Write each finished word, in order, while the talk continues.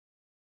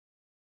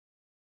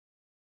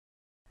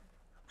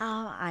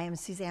I am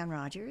Suzanne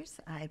Rogers.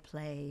 I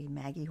play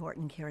Maggie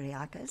Horton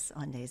Kyriakis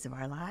on Days of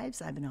Our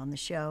Lives. I've been on the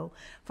show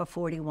for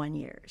 41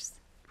 years.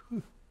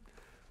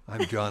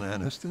 I'm John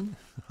Aniston.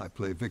 I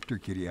play Victor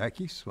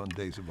Kyriakis on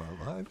Days of Our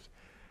Lives,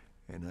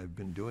 and I've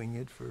been doing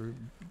it for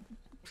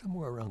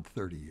somewhere around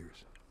 30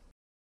 years.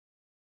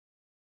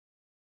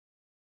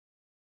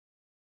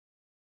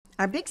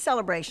 Our big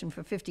celebration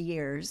for 50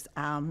 years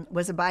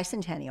was a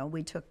bicentennial.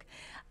 We took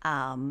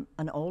an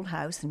old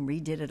house and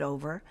redid it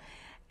over,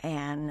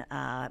 and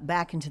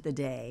back into the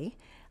day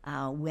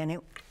when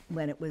it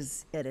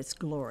was at its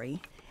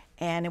glory.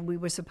 And we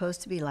were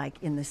supposed to be like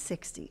in the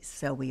 60s.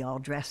 So we all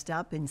dressed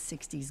up in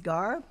 60s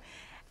garb.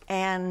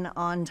 And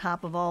on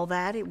top of all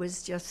that, it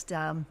was just,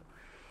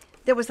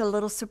 there was a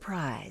little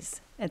surprise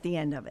at the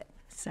end of it,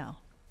 so.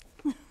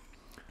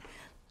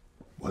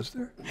 Was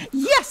there?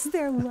 Yes,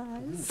 there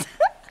was.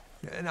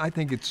 And I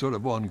think it's sort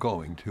of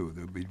ongoing, too.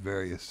 There'll be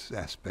various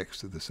aspects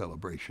to the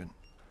celebration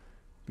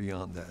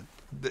beyond that.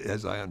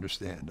 As I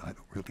understand, I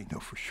don't really know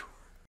for sure.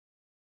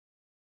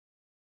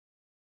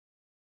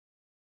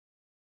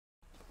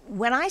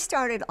 When I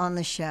started on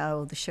the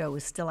show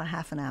was still a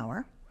half an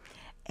hour,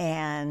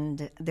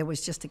 and there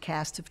was just a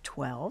cast of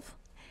 12,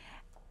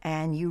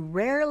 and you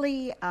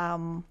rarely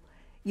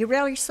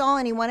saw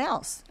anyone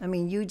else. I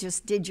mean, you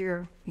just did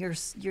your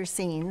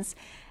scenes,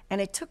 and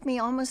it took me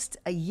almost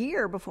a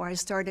year before I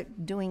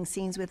started doing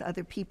scenes with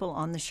other people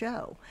on the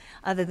show,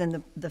 other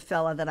than the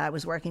fella that I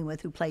was working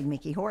with who played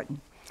Mickey Horton.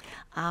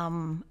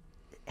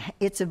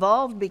 It's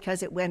evolved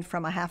because it went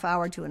from a half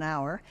hour to an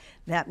hour.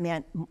 That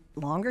meant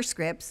longer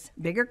scripts,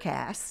 bigger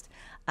cast.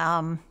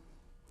 Wow,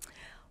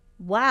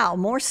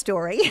 more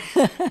story,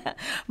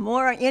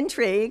 more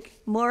intrigue,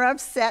 more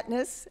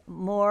upsetness,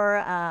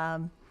 more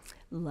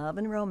love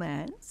and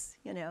romance,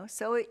 you know.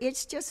 So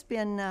it's just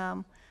been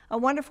a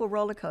wonderful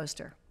roller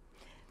coaster.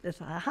 The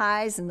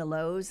highs and the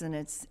lows,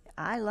 and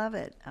I love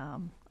it,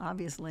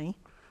 obviously.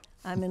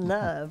 I'm in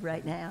love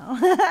right now.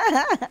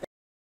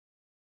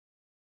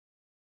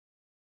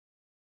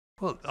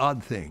 Well,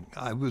 odd thing,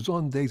 I was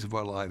on Days of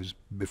Our Lives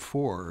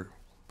before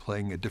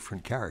playing a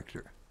different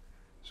character.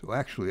 So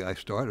actually I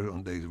started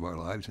on Days of Our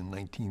Lives in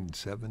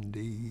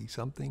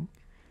 1970-something.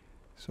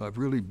 So I've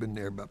really been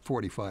there about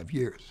 45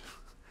 years.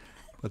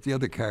 But the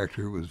other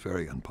character was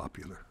very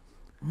unpopular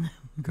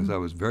because I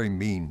was very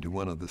mean to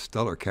one of the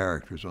stellar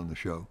characters on the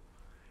show.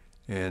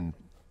 And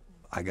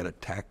I got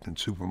attacked in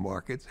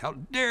supermarkets. How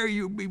dare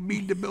you be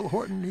mean to Bill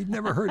Horton? He'd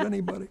never hurt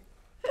anybody.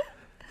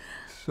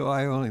 So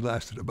I only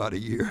lasted about a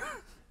year.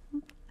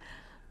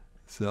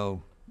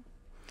 So,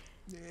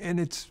 and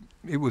it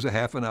was a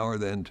half an hour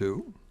then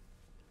too,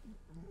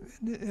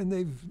 and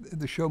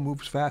the show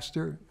moves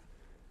faster.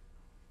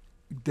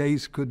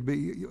 Days could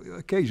be,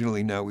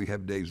 occasionally now we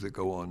have days that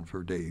go on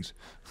for days.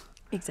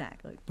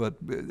 Exactly. But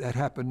that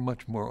happened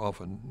much more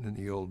often in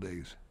the old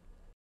days.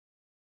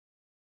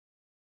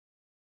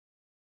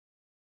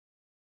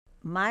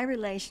 My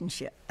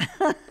relationship,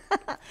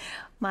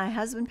 my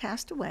husband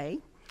passed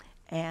away,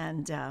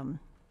 and Mr.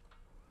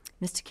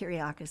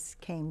 Kyriakis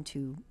came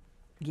to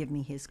give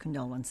me his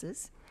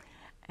condolences,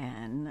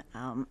 and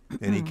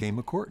he came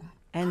a-courtin'.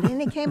 And then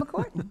he came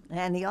a-courtin',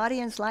 and the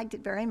audience liked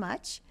it very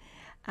much,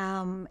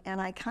 and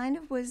I kind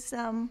of was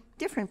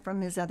different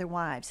from his other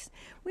wives.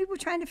 We were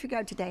trying to figure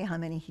out today how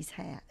many he's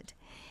had.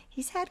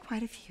 He's had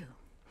quite a few.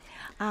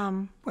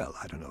 Well,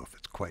 I don't know if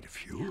it's quite a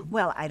few.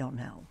 Well, I don't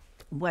know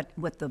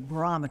what the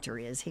barometer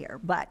is here,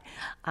 but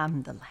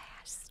I'm the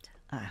last,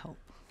 I hope.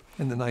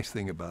 And the nice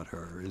thing about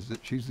her is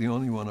that she's the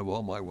only one of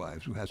all my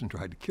wives who hasn't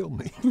tried to kill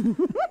me.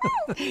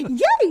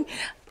 Yay!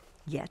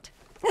 Yet.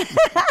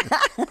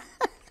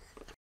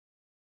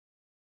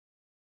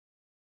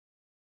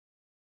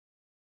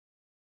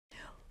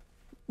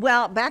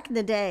 Well, back in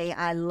the day,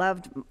 I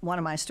loved one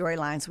of my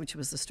storylines, which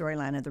was the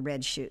storyline of the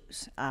red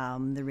shoes.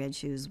 The red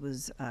shoes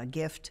was a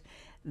gift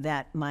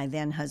that my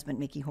then husband,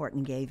 Mickey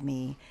Horton, gave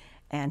me,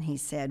 and he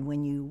said,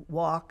 when you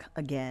walk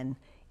again,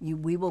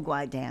 we will go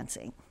out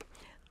dancing.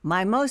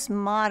 My most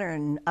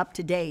modern,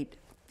 up-to-date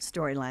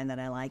storyline that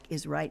I like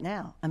is Right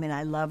Now. I mean,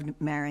 I loved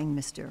marrying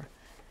Mr.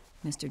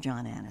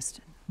 John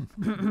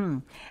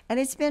Aniston. And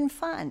it's been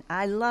fun.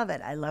 I love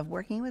it. I love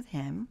working with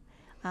him.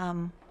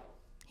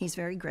 He's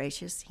very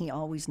gracious. He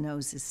always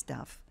knows his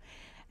stuff.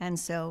 And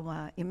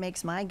so it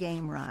makes my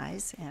game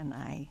rise, and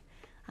I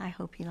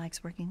hope he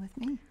likes working with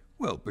me.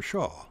 Well,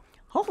 Bashaw.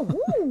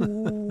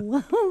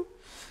 Oh!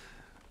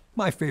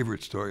 My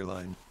favorite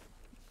storyline,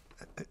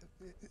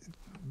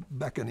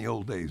 back in the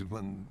old days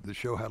when the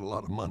show had a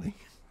lot of money,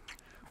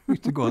 we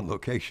used to go on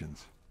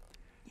locations.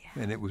 Yeah.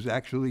 And it was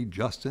actually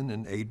Justin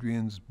and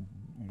Adrian's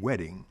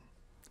wedding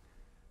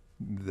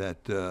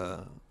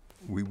that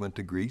we went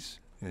to Greece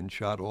and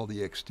shot all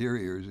the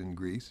exteriors in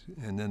Greece,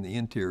 and then the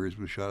interiors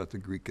was shot at the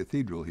Greek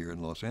Cathedral here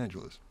in Los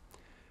Angeles.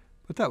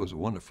 But that was a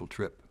wonderful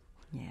trip.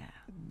 Yeah.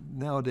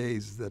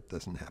 Nowadays, that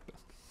doesn't happen.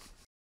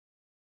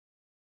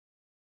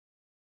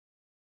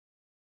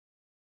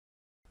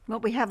 Well,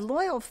 we have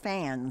loyal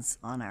fans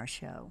on our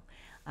show.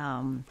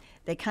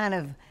 They kind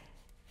of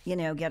you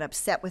know, get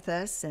upset with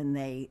us, and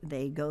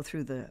they go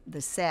through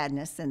the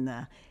sadness and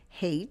the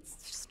hate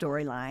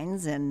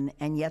storylines,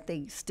 and yet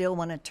they still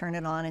want to turn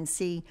it on and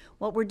see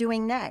what we're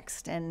doing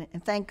next. And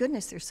thank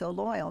goodness they're so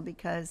loyal,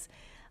 because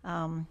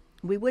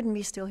we wouldn't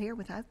be still here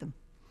without them.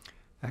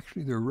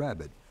 Actually, they're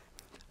rabid.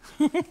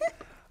 I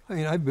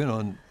mean, I've been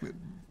on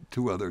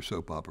 2 other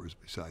soap operas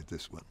besides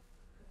this one.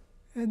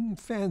 And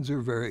fans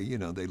are very, you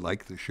know, they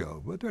like the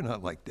show, but they're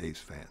not like Days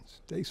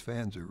fans. Days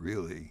fans are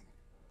really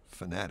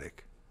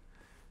fanatic.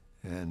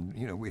 And,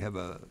 you know, we have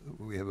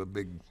a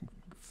big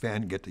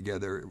fan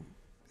get-together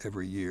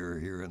every year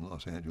here in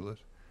Los Angeles.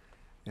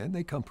 And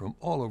they come from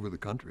all over the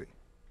country.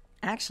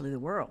 Actually, the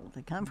world.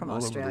 They come from All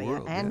over the Australia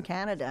world, and yeah.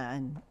 Canada,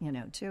 and, you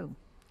know, too.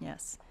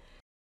 Yes.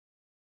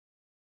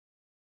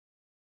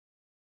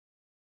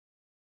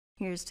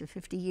 Here's to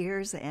 50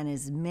 years and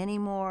as many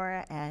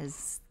more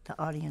as the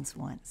audience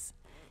wants,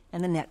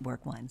 and the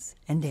network wants,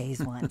 and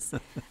Days wants.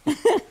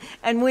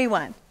 And we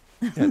want.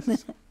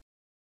 Yes.